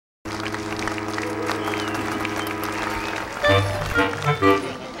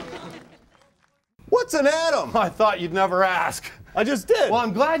What's an atom? I thought you'd never ask. I just did. Well,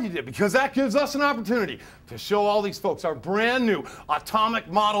 I'm glad you did, because that gives us an opportunity to show all these folks our brand new atomic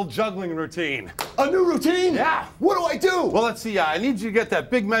model juggling routine. A new routine? Yeah. What do I do? Well, let's see. I need you to get that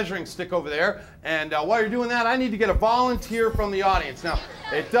big measuring stick over there. And while you're doing that, I need to get a volunteer from the audience. Now,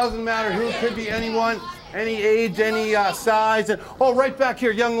 it doesn't matter who. It could be anyone, any age, any size. And, oh, right back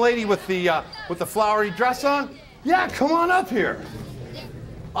here, young lady with the flowery dress on. Yeah, come on up here.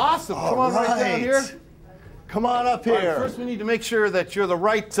 Awesome. Come on right down here. Come on up here. Right, first, we need to make sure that you're the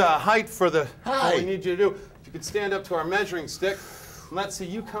right height for the what we need you to do. If you could stand up to our measuring stick. And let's see,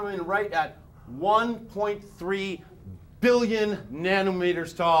 you come in right at 1.3 billion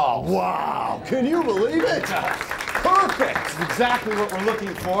nanometers tall. Wow, can you believe it? Perfect. That's exactly what we're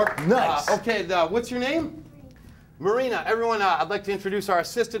looking for. Nice. Okay, what's your name? Marina. Everyone, I'd like to introduce our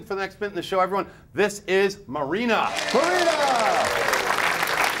assistant for the next minute in the show. Everyone, this is Marina. Marina!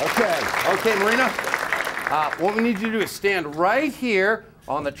 Okay. Okay, Marina. What we need you to do is stand right here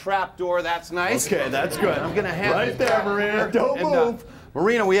on the trap door. That's nice. Okay, that's good. I'm going to hand right there, Marina. Don't move.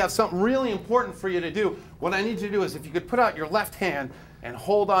 Marina, we have something really important for you to do. What I need you to do is if you could put out your left hand and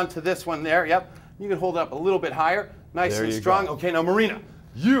hold on to this one there. Yep. You can hold it up a little bit higher. Nice and strong. Go. Okay, now, Marina,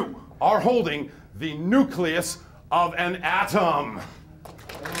 you are holding the nucleus of an atom.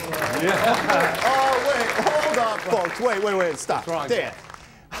 Yeah. Oh, wait. Hold on, folks. Wait. Stop. What's wrong, Dan.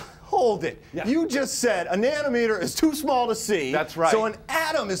 Hold it. Yeah. You just said a nanometer is too small to see. That's right. So an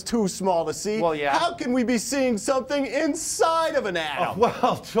atom is too small to see. Well, yeah. How can we be seeing something inside of an atom? Oh,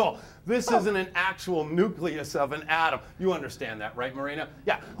 well, Joel, this isn't an actual nucleus of an atom. You understand that, right, Marina?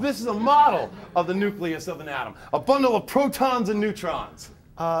 Yeah, this is a model of the nucleus of an atom. A bundle of protons and neutrons.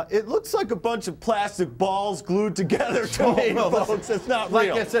 It looks like a bunch of plastic balls glued together to me, folks. It's not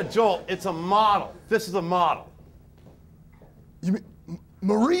real. Like I said, Joel, it's a model. This is a model. You mean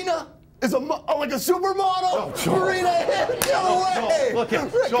Marina is like a supermodel? Oh, Joel. Marina, no way! Joel, look here.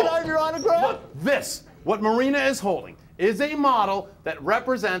 Can I have your autograph? Look, what Marina is holding, is a model that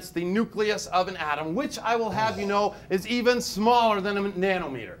represents the nucleus of an atom, which I will have you know is even smaller than a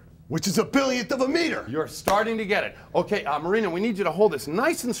nanometer. Which is a billionth of a meter. You're starting to get it. Okay, Marina, we need you to hold this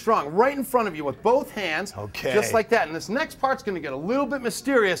nice and strong right in front of you with both hands. Okay. Just like that. And this next part's going to get a little bit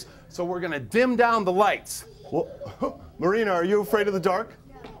mysterious, so we're going to dim down the lights. Well, Marina, are you afraid of the dark?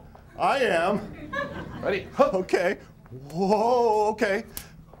 I am. Ready? Okay. Whoa, okay.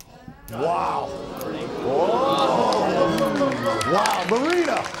 Wow. Whoa. Wow,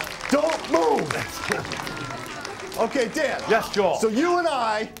 Marina, don't move. Okay, Dan. Yes, Joel. So you and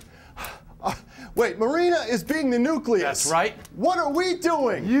I, wait, Marina is being the nucleus. That's right. What are we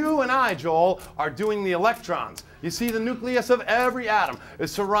doing? You and I, Joel, are doing the electrons. You see, the nucleus of every atom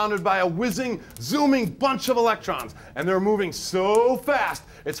is surrounded by a whizzing, zooming bunch of electrons, and they're moving so fast,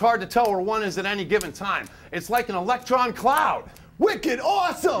 it's hard to tell where one is at any given time. It's like an electron cloud. Wicked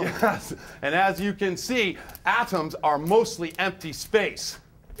awesome! Yes, and as you can see, atoms are mostly empty space.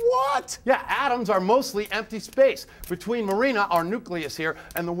 What? Yeah, atoms are mostly empty space. Between Marina, our nucleus here,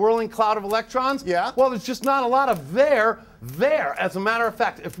 and the whirling cloud of electrons, yeah, well, there's just not a lot of there. As a matter of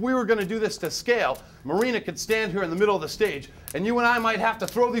fact, if we were going to do this to scale, Marina could stand here in the middle of the stage, and you and I might have to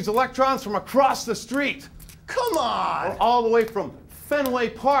throw these electrons from across the street. Come on! Or all the way from Fenway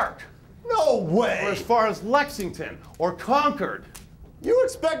Park. No way! Or as far as Lexington or Concord. You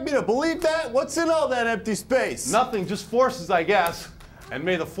expect me to believe that? What's in all that empty space? Nothing, just forces, I guess. And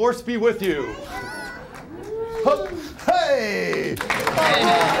may the force be with you. Hey!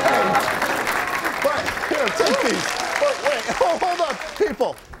 But here, take these. Wait, hold up,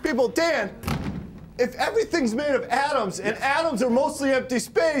 people, Dan. If everything's made of atoms and atoms are mostly empty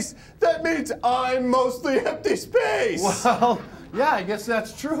space, that means I'm mostly empty space. Well, yeah, I guess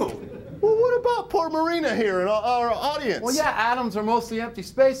that's true. Well, what about poor Marina here in our audience? Well, yeah, atoms are mostly empty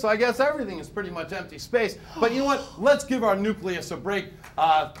space, so I guess everything is pretty much empty space. But you know what? Let's give our nucleus a break.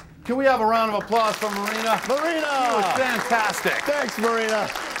 Can we have a round of applause for Marina? Marina! You were fantastic. Thanks, Marina.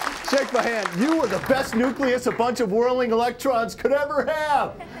 Shake my hand. You were the best nucleus a bunch of whirling electrons could ever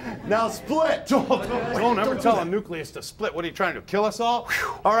have. Now split. Don't ever tell a nucleus to split. What are you trying to do, kill us all?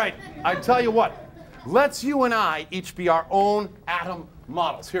 All right, I tell you what. Let's you and I each be our own atom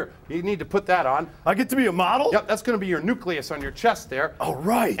models. Here, you need to put that on. I get to be a model? Yep, that's going to be your nucleus on your chest there. All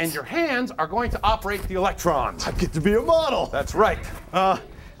right. And your hands are going to operate the electrons. I get to be a model. That's right.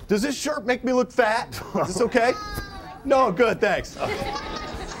 Does this shirt make me look fat? Is this okay? No, good, thanks.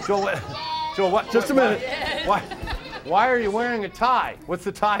 Joel, what? Just a minute. Why are you wearing a tie? What's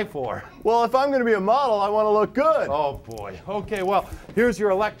the tie for? Well, if I'm going to be a model, I want to look good. Oh, boy. Okay, well, here's your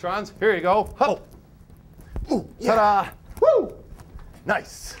electrons. Here you go. Hup. Ooh, yeah. Ta-da. Woo!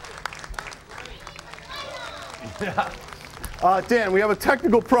 Nice. Dan, we have a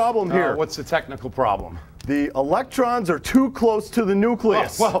technical problem here. What's the technical problem? The electrons are too close to the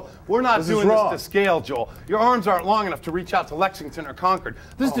nucleus. Well, we're not doing wrong. this to scale, Joel. Your arms aren't long enough to reach out to Lexington or Concord.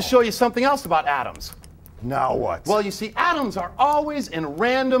 This is to show you something else about atoms. Now what? Well, you see, atoms are always in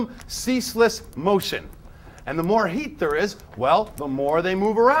random, ceaseless motion. And the more heat there is, well, the more they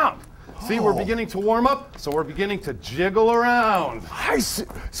move around. See, we're beginning to warm up, so we're beginning to jiggle around. I see.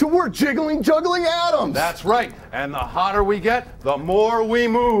 So we're juggling atoms. That's right. And the hotter we get, the more we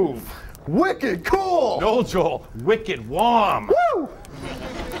move. Wicked cool. No, Joel, wicked warm. Woo!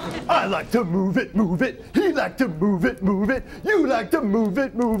 I like to move it, move it. He like to move it, move it. You like to move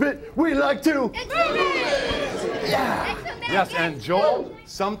it, move it. We like to. Yeah. Yes, and Joel,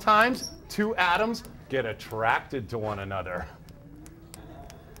 sometimes two atoms get attracted to one another.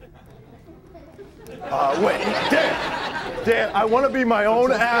 Wait, Dan, I want to be my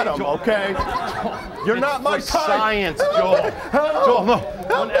own atom, Joel. okay? You're not my type. Science, Joel. Joel,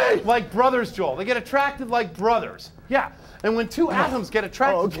 no. me. Like brothers, Joel. They get attracted like brothers. Yeah. And when two atoms get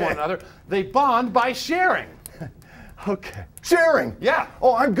attracted to one another, they bond by sharing. Okay. Sharing. Yeah.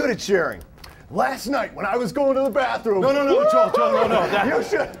 Oh, I'm good at sharing. Last night when I was going to the bathroom. No, Joel, no. You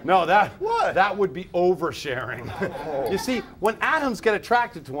should. No, What? That would be oversharing. You see, when atoms get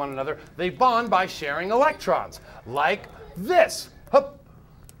attracted to one another, they bond by sharing electrons, like this. Hup.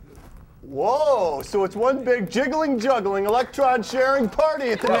 Whoa, so it's one big juggling electron sharing party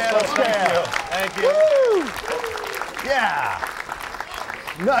at the nanoscale. Thank you. Woo! Yeah.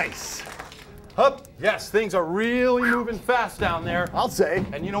 Nice. Hup. Yes, things are really moving fast down there. I'll say.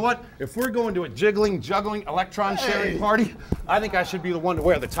 And you know what? If we're going to a juggling, electron sharing party, I think I should be the one to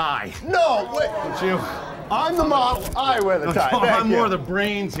wear the tie. No, wait. Don't you? I'm the model. I wear the tie. I'm more the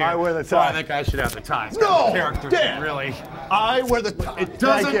brains here. I wear the So tie. I think I should have the tie. It's No, got the character Dan. really. I wear the tie. It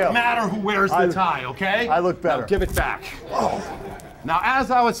doesn't matter who wears the tie, okay? I look better. Now give it back. Now, as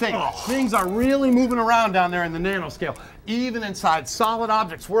I was saying, things are really moving around down there in the nanoscale, even inside solid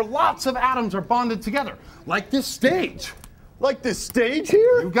objects where lots of atoms are bonded together, like this stage. Like this stage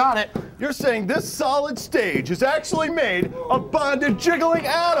here? You got it. You're saying this solid stage is actually made of bonded jiggling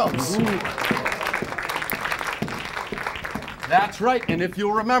atoms. That's right, and if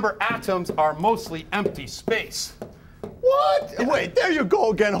you'll remember, atoms are mostly empty space. What? Wait, there you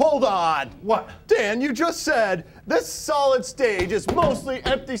go again. Hold on. What? Dan, you just said this solid stage is mostly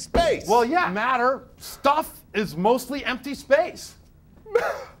empty space. Well, yeah, matter, stuff is mostly empty space.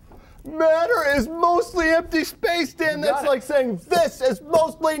 Matter is mostly empty space, Dan. That's like saying this is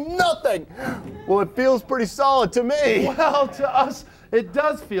mostly nothing. Well, it feels pretty solid to me. Well, to us, it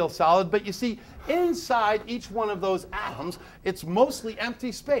does feel solid, but you see, inside each one of those atoms, it's mostly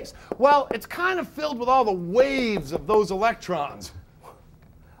empty space. Well, it's kind of filled with all the waves of those electrons.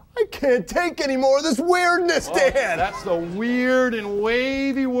 I can't take any more of this weirdness, Dan. That's the weird and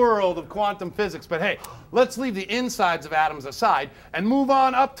wavy world of quantum physics. But hey, let's leave the insides of atoms aside and move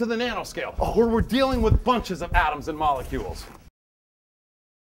on up to the nanoscale, where we're dealing with bunches of atoms and molecules.